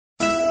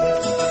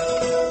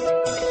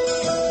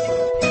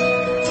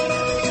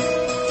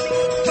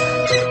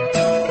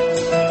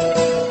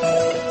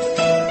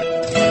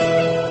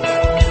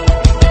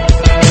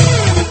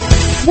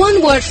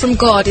word from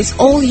God is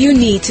all you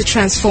need to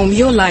transform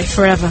your life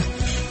forever.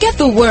 Get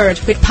the word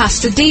with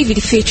Pastor David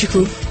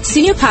Ifechukwu,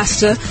 Senior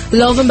Pastor,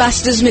 Love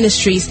Ambassadors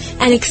Ministries,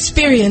 and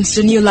experience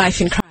the new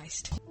life in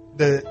Christ.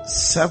 The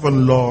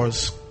 7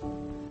 laws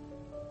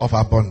of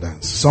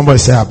abundance. Somebody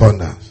say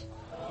abundance.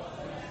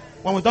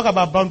 When we talk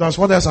about abundance,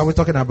 what else are we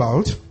talking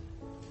about?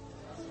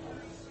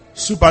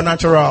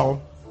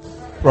 Supernatural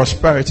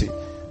prosperity.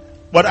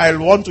 But I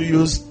want to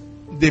use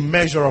the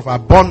measure of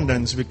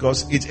abundance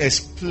because it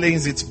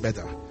explains it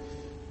better.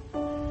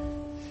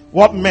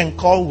 What men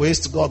call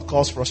waste, God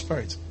calls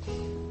prosperity.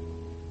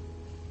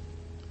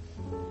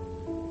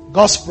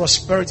 God's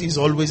prosperity is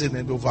always in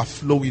an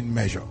overflowing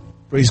measure.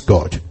 Praise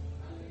God.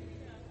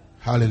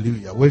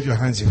 Hallelujah. Wave your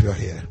hands if you're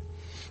here.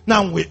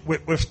 Now,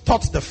 we've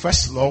taught the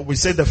first law. We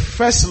say the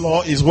first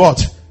law is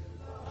what?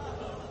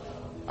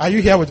 Are you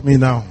here with me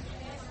now?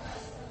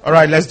 All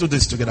right, let's do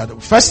this together.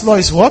 The first law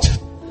is what?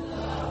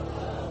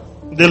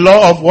 The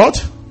law of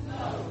what?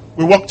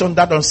 We worked on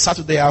that on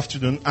Saturday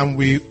afternoon, and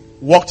we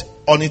worked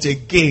on it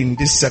again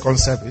this second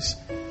service.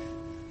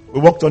 We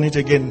worked on it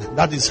again.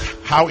 That is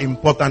how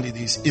important it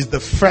is. It's the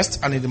first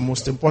and it's the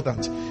most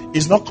important.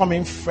 It's not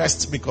coming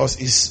first because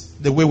it's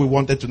the way we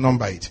wanted to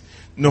number it.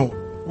 No.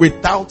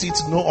 Without it,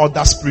 no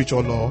other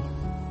spiritual law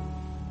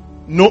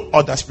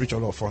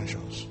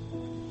functions.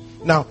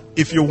 Now,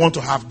 if you want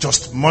to have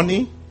just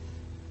money,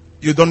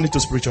 you don't need to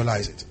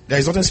spiritualize it. There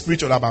is nothing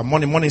spiritual about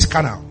money. Money is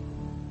carnal.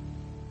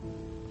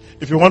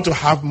 If you want to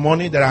have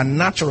money, there are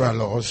natural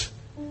laws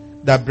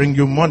that bring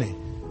you money.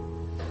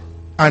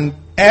 And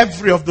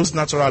every of those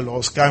natural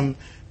laws can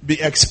be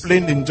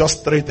explained in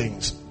just 3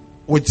 things.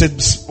 Which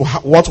is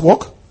what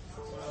work?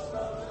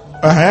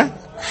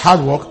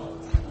 Hard work.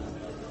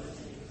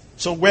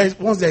 So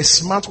once there is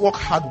smart work,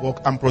 hard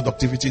work, and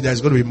productivity, there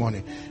is going to be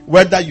money.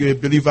 Whether you're a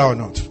believer or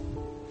not.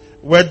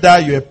 Whether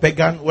you're a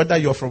pagan, whether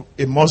you're from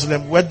a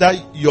Muslim, whether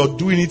you're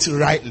doing it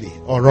rightly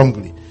or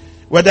wrongly.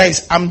 Whether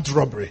it's armed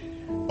robbery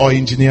or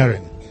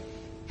engineering.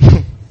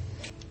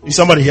 Is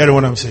somebody hearing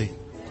what I'm saying?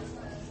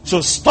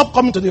 So stop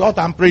coming to the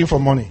altar and praying for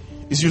money.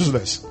 It's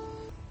useless.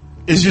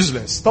 It's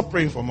useless. Stop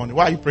praying for money.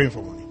 Why are you praying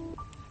for money?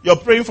 You're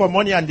praying for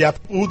money and there are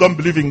people who don't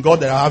believe in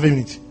God that are having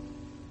it.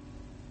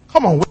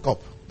 Come on, wake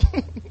up.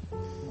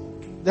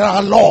 There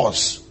are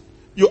laws.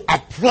 You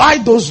apply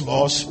those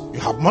laws, you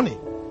have money.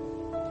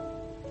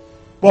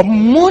 But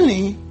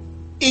money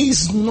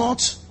is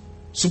not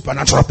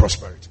supernatural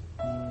prosperity.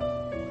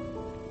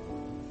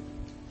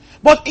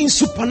 But in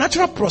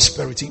supernatural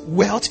prosperity,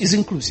 wealth is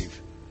inclusive.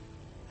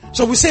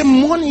 So we say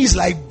money is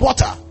like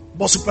butter,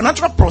 but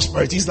supernatural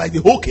prosperity is like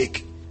the whole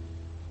cake.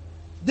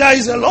 There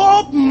is a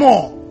lot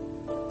more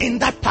in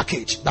that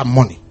package than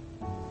money.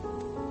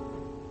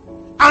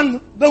 And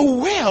the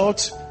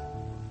wealth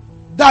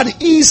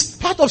that is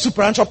part of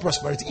supernatural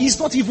prosperity is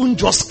not even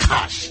just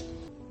cash.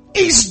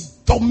 It's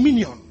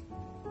dominion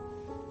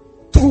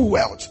through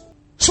wealth.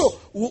 So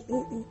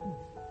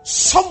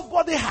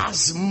somebody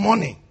has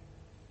money.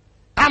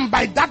 And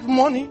by that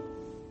money,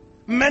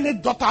 many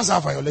daughters are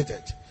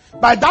violated.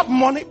 By that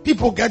money,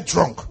 people get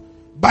drunk.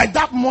 By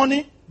that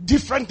money,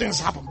 different things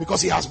happen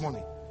because he has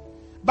money.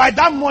 By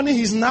that money,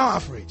 he's now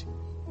afraid.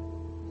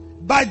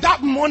 By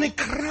that money,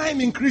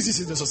 crime increases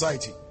in the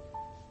society.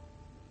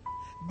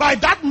 By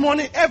that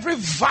money, every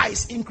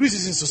vice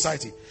increases in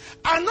society.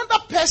 Another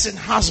person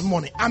has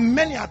money and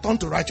many are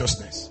turned to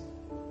righteousness.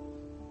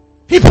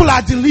 People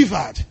are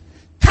delivered.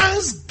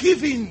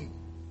 Thanksgiving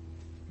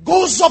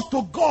goes up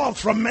to God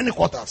from many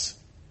quarters.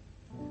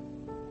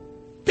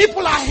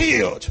 People are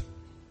healed.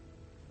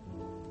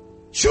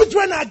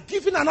 Children are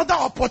given another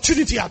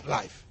opportunity at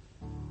life.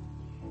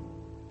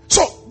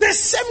 So, the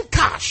same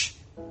cash,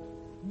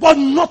 but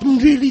not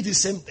really the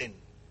same thing.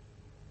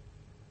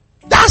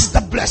 That's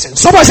the blessing.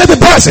 Somebody say the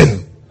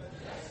blessing.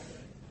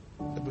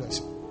 The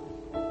blessing.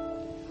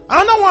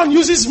 Another one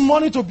uses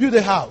money to build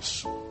a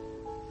house.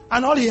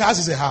 And all he has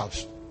is a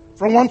house.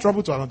 From one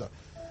trouble to another.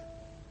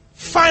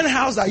 Find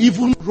house that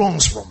even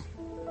runs from.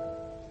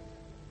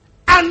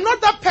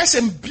 Another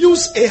person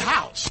builds a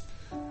house.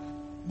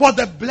 But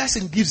the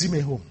blessing gives him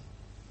a home.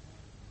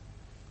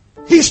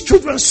 His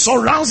children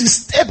surround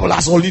his table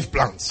as olive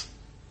plants.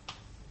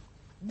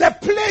 The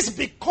place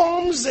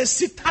becomes a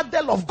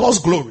citadel of God's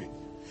glory.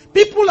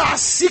 People are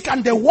sick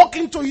and they walk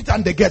into it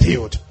and they get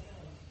healed.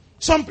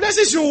 Some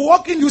places you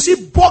walk in, you see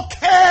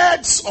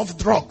buckets of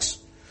drugs.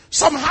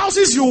 Some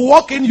houses you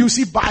walk in, you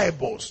see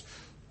Bibles,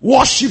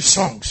 worship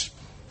songs.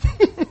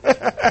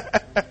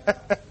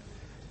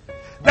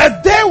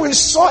 The day we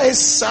saw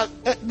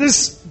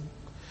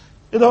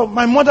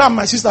my mother and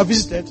my sister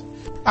visited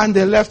and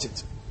they left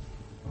it.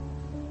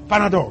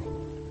 Panadol.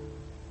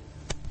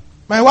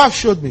 My wife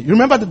showed me. You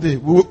remember the day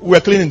we were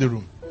cleaning the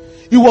room?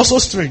 It was so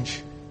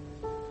strange.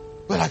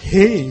 We're like,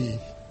 hey.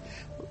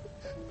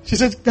 She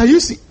said, can you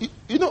see?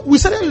 We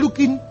started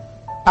looking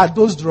at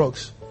those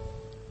drugs.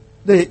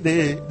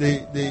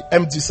 The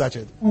empty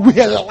sachet. We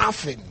were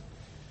laughing.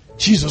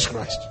 Jesus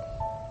Christ.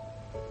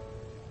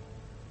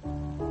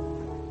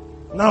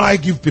 Now I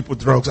give people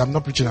drugs. I'm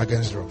not preaching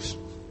against drugs.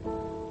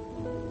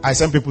 I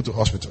send people to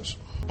hospitals.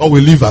 or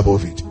we live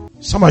above it.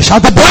 Someone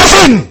shout the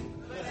blessing.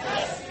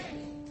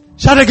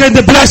 Shout again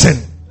the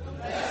blessing.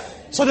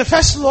 So the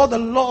first law, the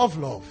law of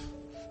love.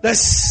 The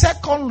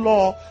second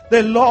law,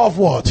 the law of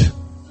what?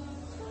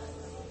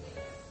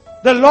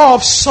 The law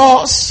of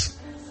source.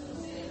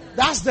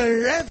 That's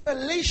the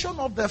revelation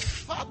of the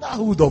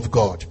fatherhood of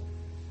God.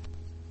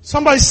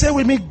 Somebody say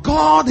with me,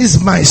 God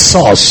is my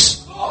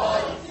source.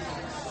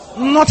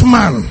 Not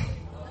man.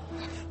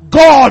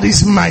 God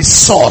is my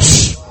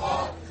source.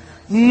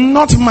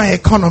 Not my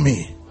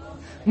economy.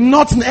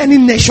 Not any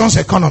nation's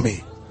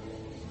economy.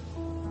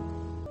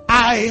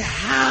 I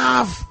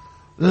have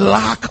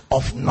lack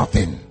of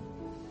nothing.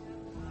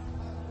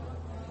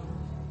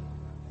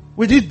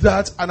 We did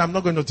that, and I'm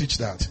not going to teach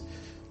that.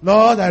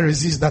 Lord, I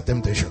resist that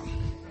temptation.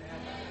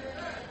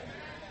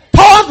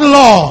 Third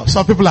law.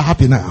 Some people are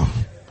happy now.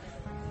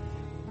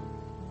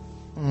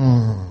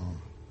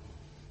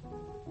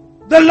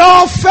 The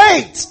law of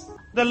faith.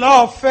 The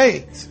law of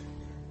faith.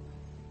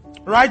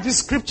 Write these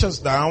scriptures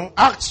down.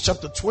 Acts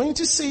chapter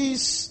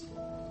 26,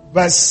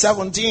 verse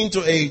 17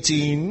 to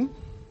 18.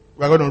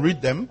 We're going to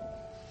read them.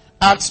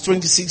 Acts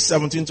 26,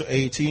 17 to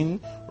 18.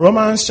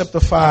 Romans chapter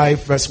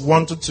 5, verse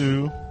 1 to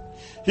 2.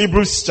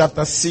 Hebrews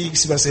chapter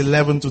 6, verse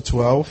 11 to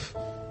 12.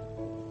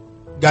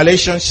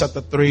 Galatians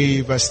chapter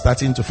 3, verse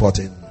 13 to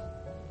 14.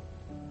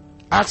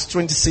 Acts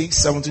 26,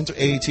 17 to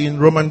 18.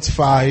 Romans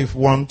 5,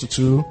 1 to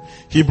 2.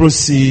 Hebrews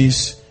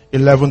 6,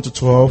 11 to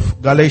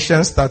 12.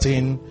 Galatians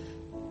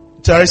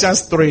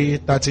 3,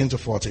 13 to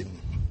 14.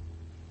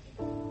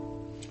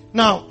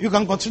 Now, you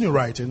can continue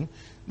writing.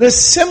 The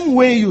same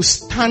way you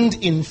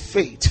stand in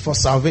faith for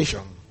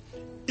salvation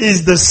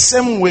is the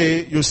same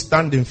way you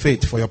stand in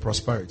faith for your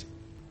prosperity.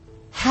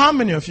 How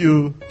many of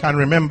you can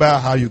remember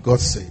how you got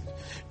saved?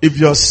 If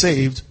you're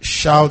saved,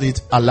 shout it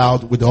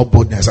aloud with all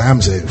boldness. I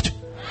am saved.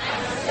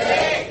 I'm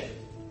saved.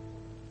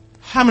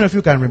 How many of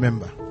you can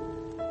remember?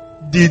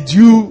 Did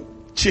you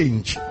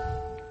change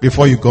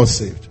before you got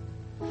saved?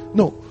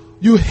 No.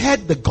 You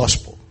heard the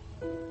gospel.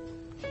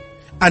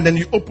 And then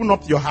you open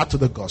up your heart to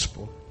the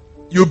gospel.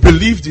 You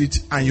believed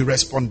it and you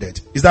responded.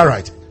 Is that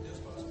right?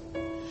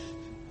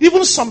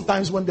 Even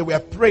sometimes when they were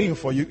praying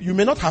for you, you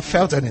may not have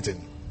felt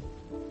anything.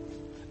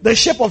 The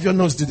shape of your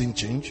nose didn't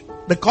change.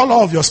 The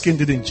color of your skin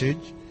didn't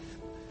change.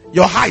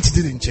 Your height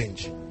didn't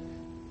change.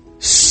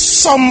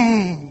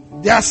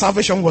 Their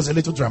salvation was a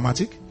little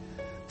dramatic.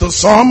 To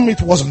some,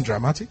 it wasn't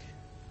dramatic.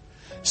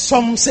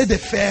 Some said they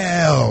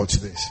felt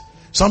this.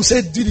 Some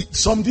said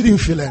some didn't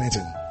feel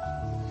anything.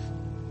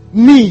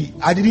 Me,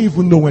 I didn't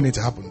even know when it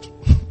happened.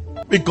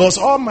 Because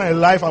all my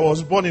life I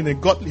was born in a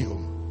godly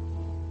home.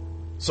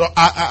 So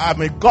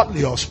I'm a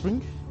godly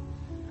offspring.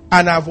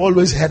 And I've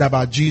always heard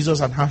about Jesus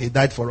and how he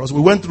died for us. We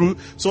went through,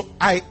 so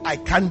I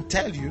can't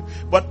tell you,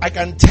 but I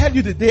can tell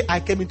you the day I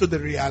came into the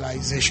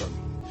realization.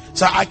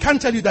 So I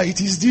can't tell you that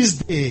it is this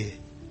day.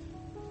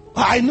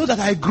 I know that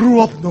I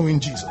grew up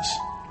knowing Jesus.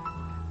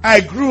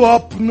 I grew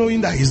up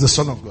knowing that he's the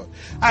Son of God.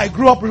 I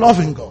grew up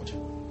loving God.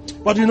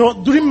 But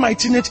during my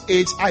teenage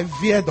age, I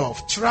veered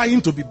off,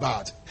 trying to be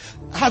bad.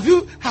 Have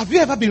you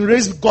ever been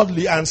raised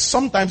godly and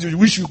sometimes you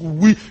wish you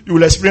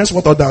will experience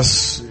what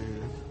others?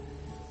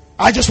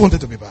 I just wanted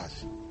to be bad.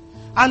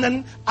 And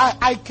then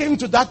I came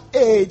to that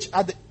age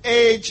at the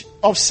age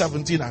of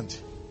 17 and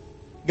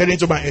getting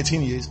into my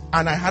 18 years.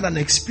 And I had an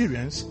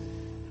experience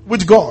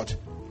with God.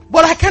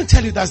 But I can't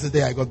tell you that's the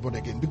day I got born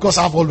again. Because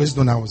I've always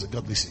known I was a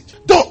godly seed.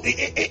 Though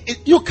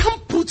you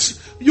can't put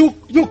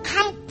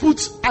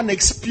an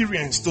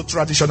experience to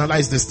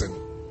traditionalize this thing.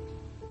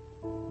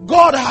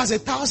 God has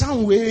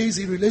 1,000 ways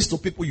he relates to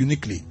people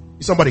uniquely.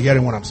 Is somebody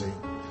hearing what I'm saying?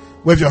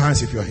 Wave your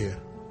hands if you're here.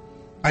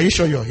 Are you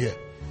sure you're here?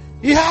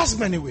 He has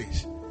many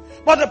ways.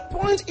 But the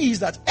point is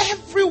that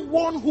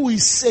everyone who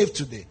is saved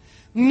today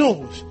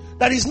knows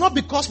that it's not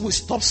because we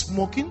stop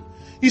smoking.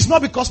 It's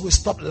not because we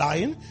stop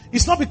lying.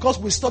 It's not because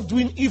we stop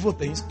doing evil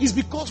things. It's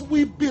because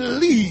we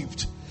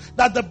believed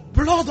that the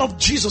blood of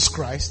Jesus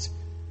Christ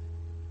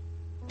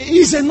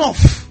is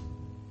enough.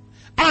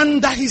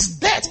 And that his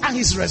death and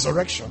his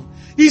resurrection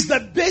is the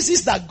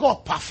basis that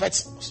God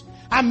perfects us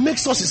and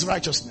makes us his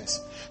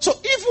righteousness. So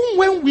even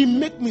when we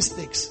make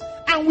mistakes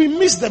and we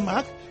miss the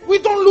mark, we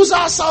don't lose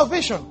our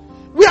salvation.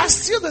 We are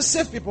still the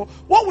saved people.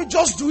 What we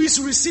just do is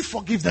receive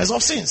forgiveness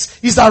of sins.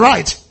 Is that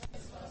right?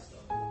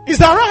 Is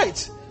that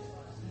right?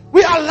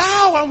 We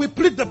allow and we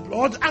plead the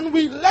blood and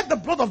we let the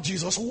blood of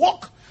Jesus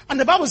walk. And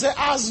the Bible says,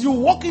 as you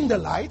walk in the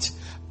light,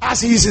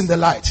 as he is in the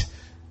light,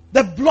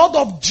 the blood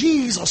of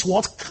Jesus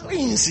what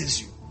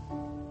cleanses you.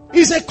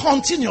 It's a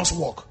continuous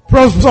walk.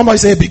 Somebody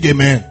say a big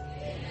amen.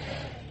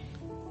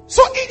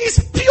 So it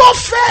is pure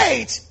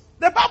faith.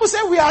 The Bible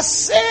says we are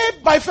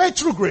saved by faith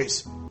through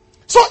grace.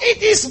 So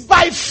it is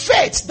by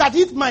faith that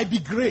it might be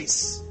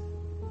grace.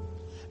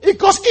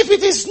 Because if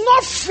it is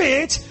not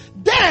faith,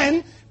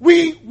 then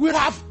we would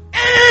have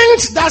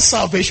earned that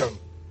salvation.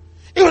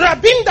 It would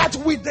have been that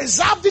we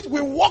deserved it,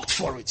 we worked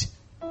for it.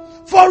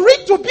 For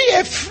it to be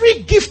a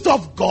free gift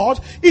of God,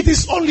 it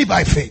is only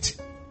by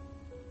faith.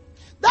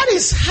 That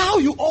is how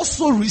you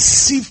also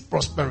receive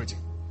prosperity.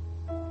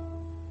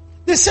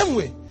 The same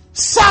way,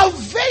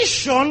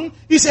 Salvation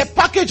is a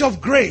package of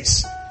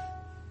grace.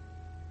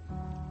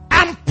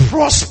 And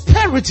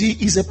prosperity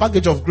is a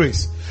package of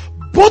grace.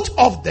 Both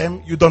of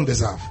them you don't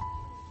deserve.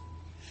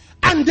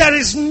 And there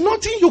is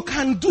nothing you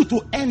can do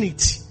to earn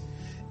it.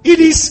 It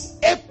is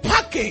a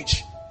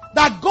package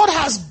that God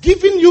has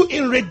given you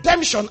in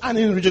redemption and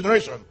in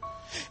regeneration.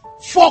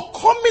 For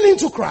coming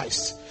into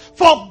Christ,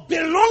 for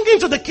belonging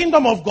to the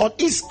kingdom of God,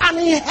 is an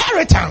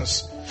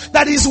inheritance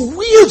that is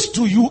willed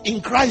to you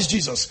in Christ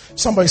Jesus.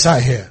 Somebody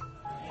say here.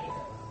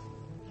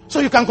 So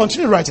you can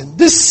continue writing.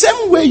 The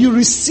same way you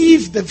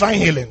receive divine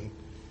healing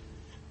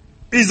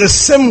is the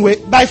same way,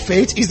 by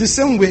faith, is the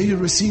same way you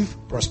receive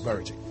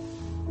prosperity.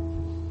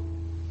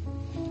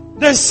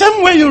 The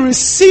same way you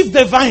receive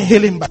divine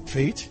healing by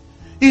faith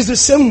is the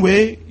same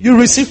way you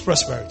receive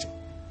prosperity.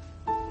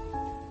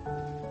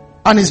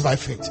 And it's by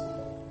faith.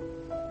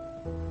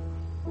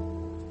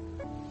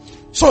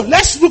 So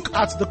let's look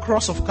at the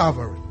cross of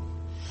Calvary.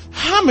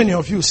 How many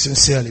of you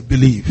sincerely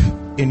believe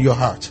in your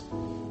heart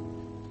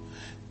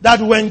that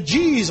when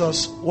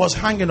Jesus was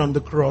hanging on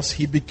the cross,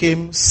 he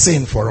became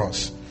sin for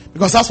us?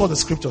 Because that's what the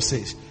scripture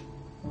says.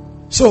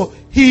 So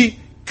he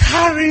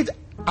carried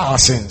our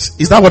sins.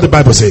 Is that what the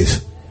Bible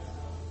says?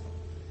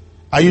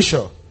 Are you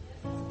sure?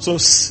 So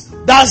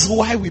that's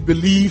why we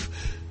believe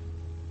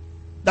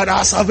that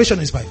our salvation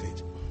is by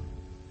faith.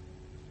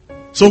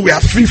 So we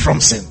are free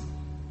from sin.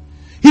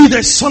 He,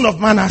 the Son of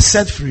Man, has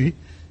set free,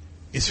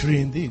 is free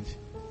indeed.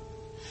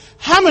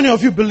 How many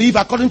of you believe,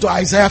 according to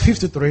Isaiah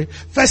 53,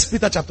 1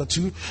 Peter chapter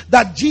 2,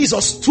 that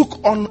Jesus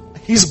took on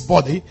his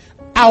body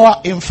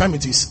our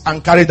infirmities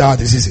and carried our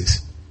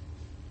diseases?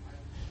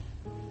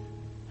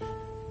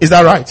 Is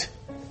that right?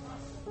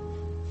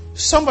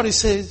 Somebody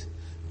says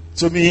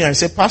to me, I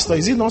say, Pastor,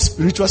 is it not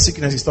spiritual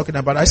sickness he's talking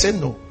about? I said,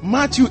 no.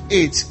 Matthew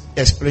 8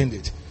 explained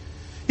it.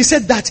 He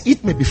said that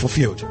it may be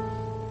fulfilled.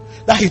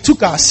 That he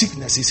took our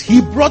sicknesses.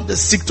 He brought the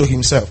sick to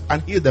himself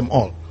and healed them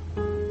all.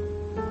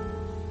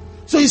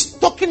 So he's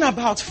talking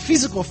about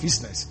physical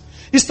fitness.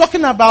 He's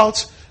talking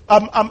about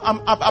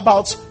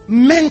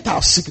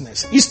mental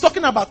sickness. He's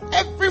talking about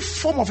every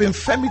form of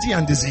infirmity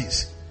and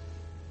disease.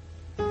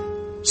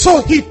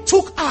 So he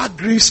took our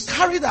griefs,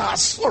 carried our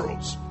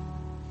sorrows.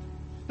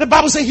 The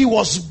Bible says he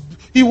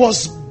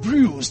was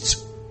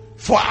bruised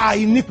for our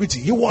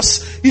iniquity.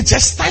 The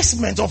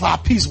chastisement of our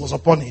peace was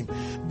upon him.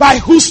 By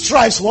whose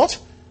stripes what?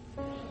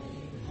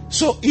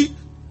 So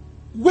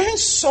when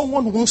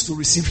someone wants to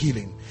receive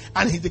healing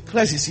and he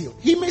declares he's healed,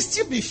 he may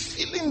still be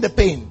feeling the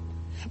pain,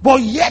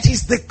 but yet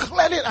he's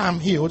declaring I'm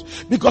healed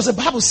because the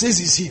Bible says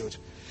he's healed.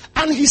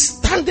 And he's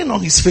standing on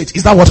his faith.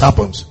 Is that what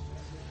happens?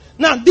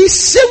 Now, the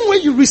same way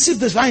you receive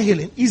divine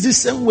healing is the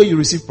same way you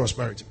receive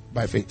prosperity,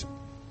 by faith.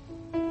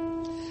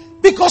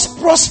 Because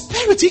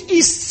prosperity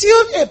is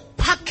still a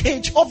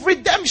package of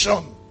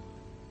redemption.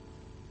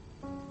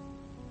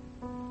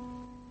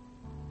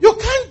 You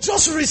can't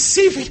just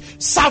receive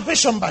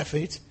salvation by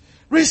faith,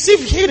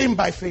 receive healing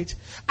by faith,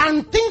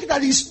 and think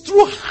that it's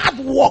through hard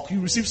work you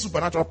receive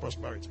supernatural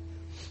prosperity.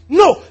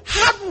 No,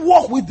 hard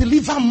work will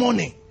deliver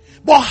money,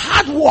 but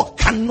hard work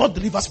cannot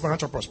deliver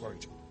supernatural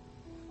prosperity.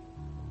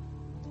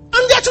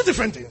 And they are two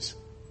different things.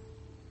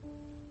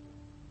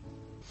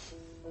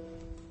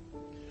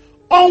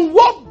 On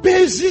what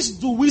basis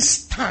do we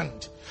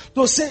stand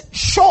to say,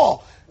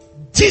 sure,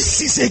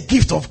 this is a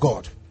gift of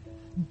God?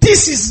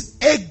 This is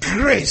a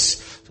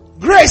grace.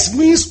 Grace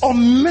means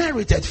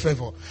unmerited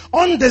favor,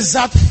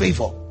 undeserved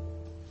favor.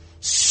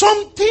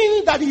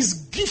 Something that is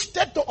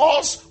gifted to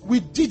us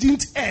we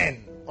didn't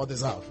earn or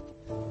deserve.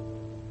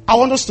 I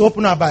want us to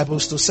open our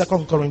Bibles to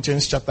 2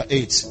 Corinthians chapter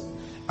 8.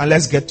 And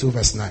let's get to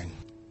verse 9.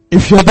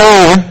 If you're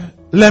there,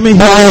 let me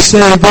hear you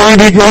say a very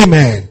big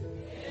amen.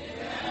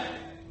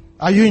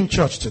 Are you in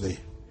church today?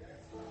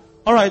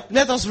 Alright,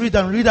 let us read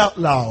and read out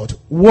loud.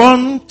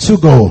 1 to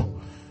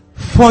go.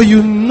 For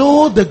you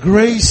know the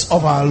grace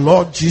of our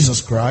Lord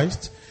Jesus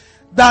Christ,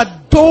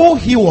 that though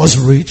he was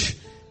rich,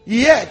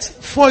 yet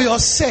for your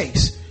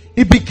sakes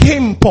he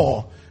became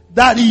poor,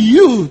 that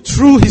you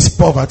through his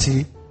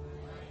poverty.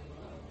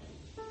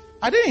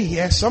 I didn't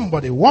hear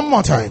somebody. One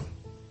more time.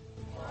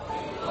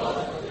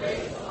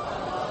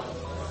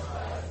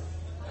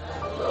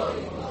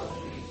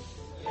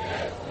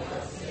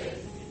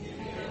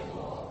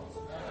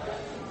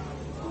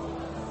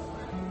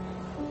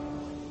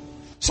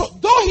 So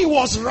though he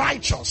was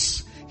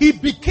righteous, he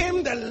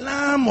became the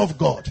Lamb of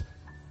God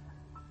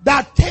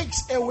that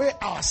takes away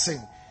our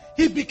sin.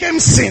 He became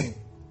sin.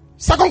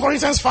 2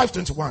 Corinthians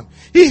 5:21.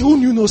 He who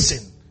knew no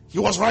sin, he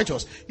was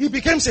righteous. He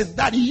became sin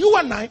that you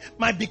and I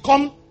might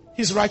become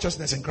his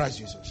righteousness in Christ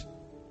Jesus.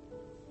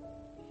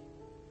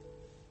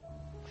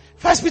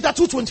 1 Peter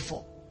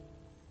 2:24.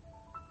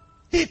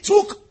 He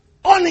took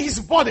on his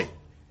body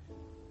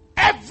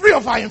every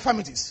of our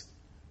infirmities.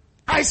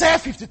 Isaiah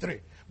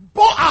 53.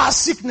 Bore our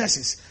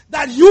sicknesses,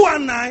 that you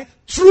and I,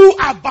 through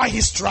and by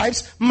his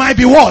stripes, might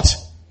be what?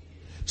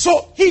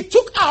 So he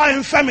took our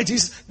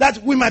infirmities that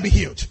we might be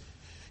healed.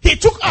 He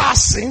took our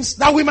sins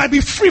that we might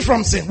be free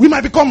from sin. We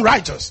might become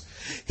righteous.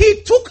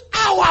 He took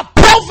our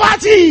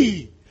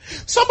poverty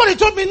Somebody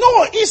told me,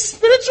 no, it's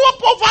spiritual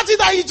poverty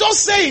that he's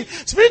just saying.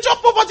 Spiritual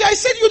poverty. I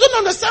said, you don't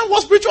understand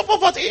what spiritual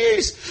poverty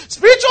is.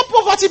 Spiritual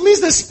poverty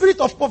means the spirit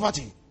of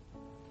poverty.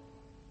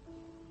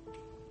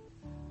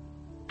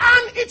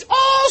 And it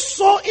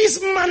also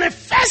is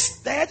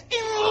manifested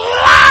in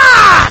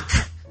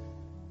lack,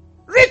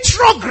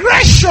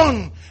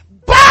 retrogression,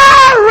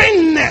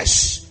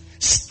 barrenness,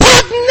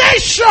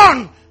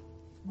 stagnation,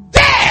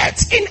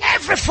 death in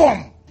every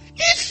form.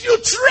 If you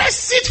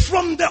trace it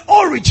from the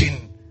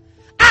origin,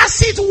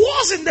 as it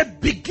was in the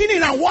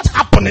beginning and what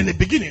happened in the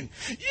beginning,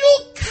 you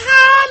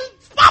can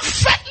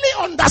perfectly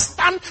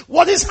understand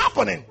what is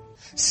happening.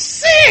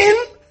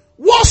 Sin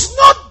was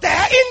not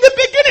there in the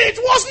beginning. It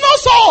was not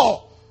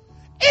so.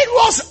 It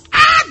was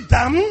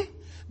Adam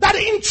that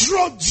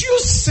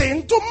introduced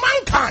sin to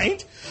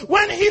mankind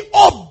when he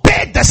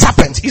obeyed the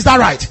serpent. Is that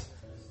right?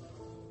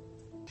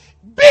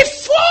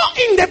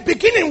 Before in the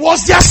beginning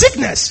was there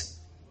sickness.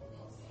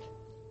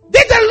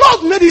 Did the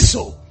Lord make it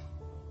so?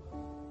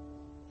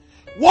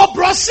 What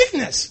brought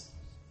sickness?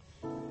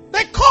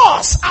 The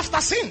cause after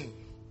sin.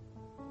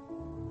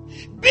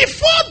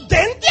 Before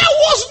then, there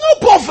was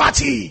no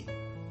poverty.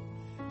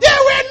 There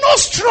were no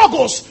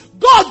struggles.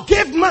 God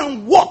gave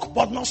man work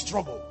but not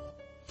struggle.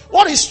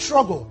 What is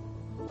struggle?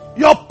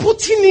 You're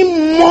putting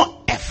in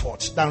more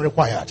effort than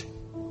required,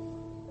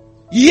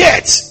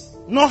 yet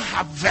not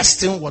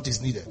harvesting what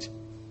is needed.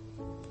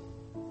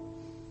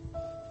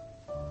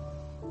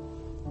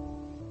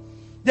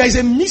 There is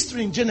a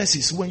mystery in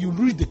Genesis when you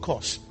read the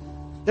course.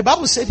 The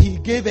Bible said he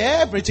gave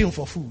everything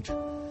for food.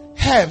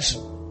 Herbs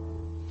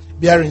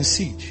bearing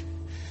seed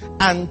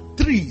and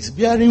trees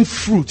bearing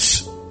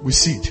fruits with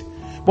seed.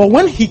 But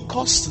when he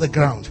cursed the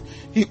ground,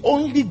 he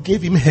only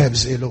gave him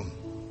herbs alone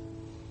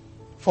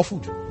for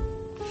food.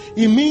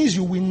 It means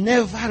you will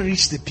never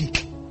reach the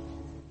peak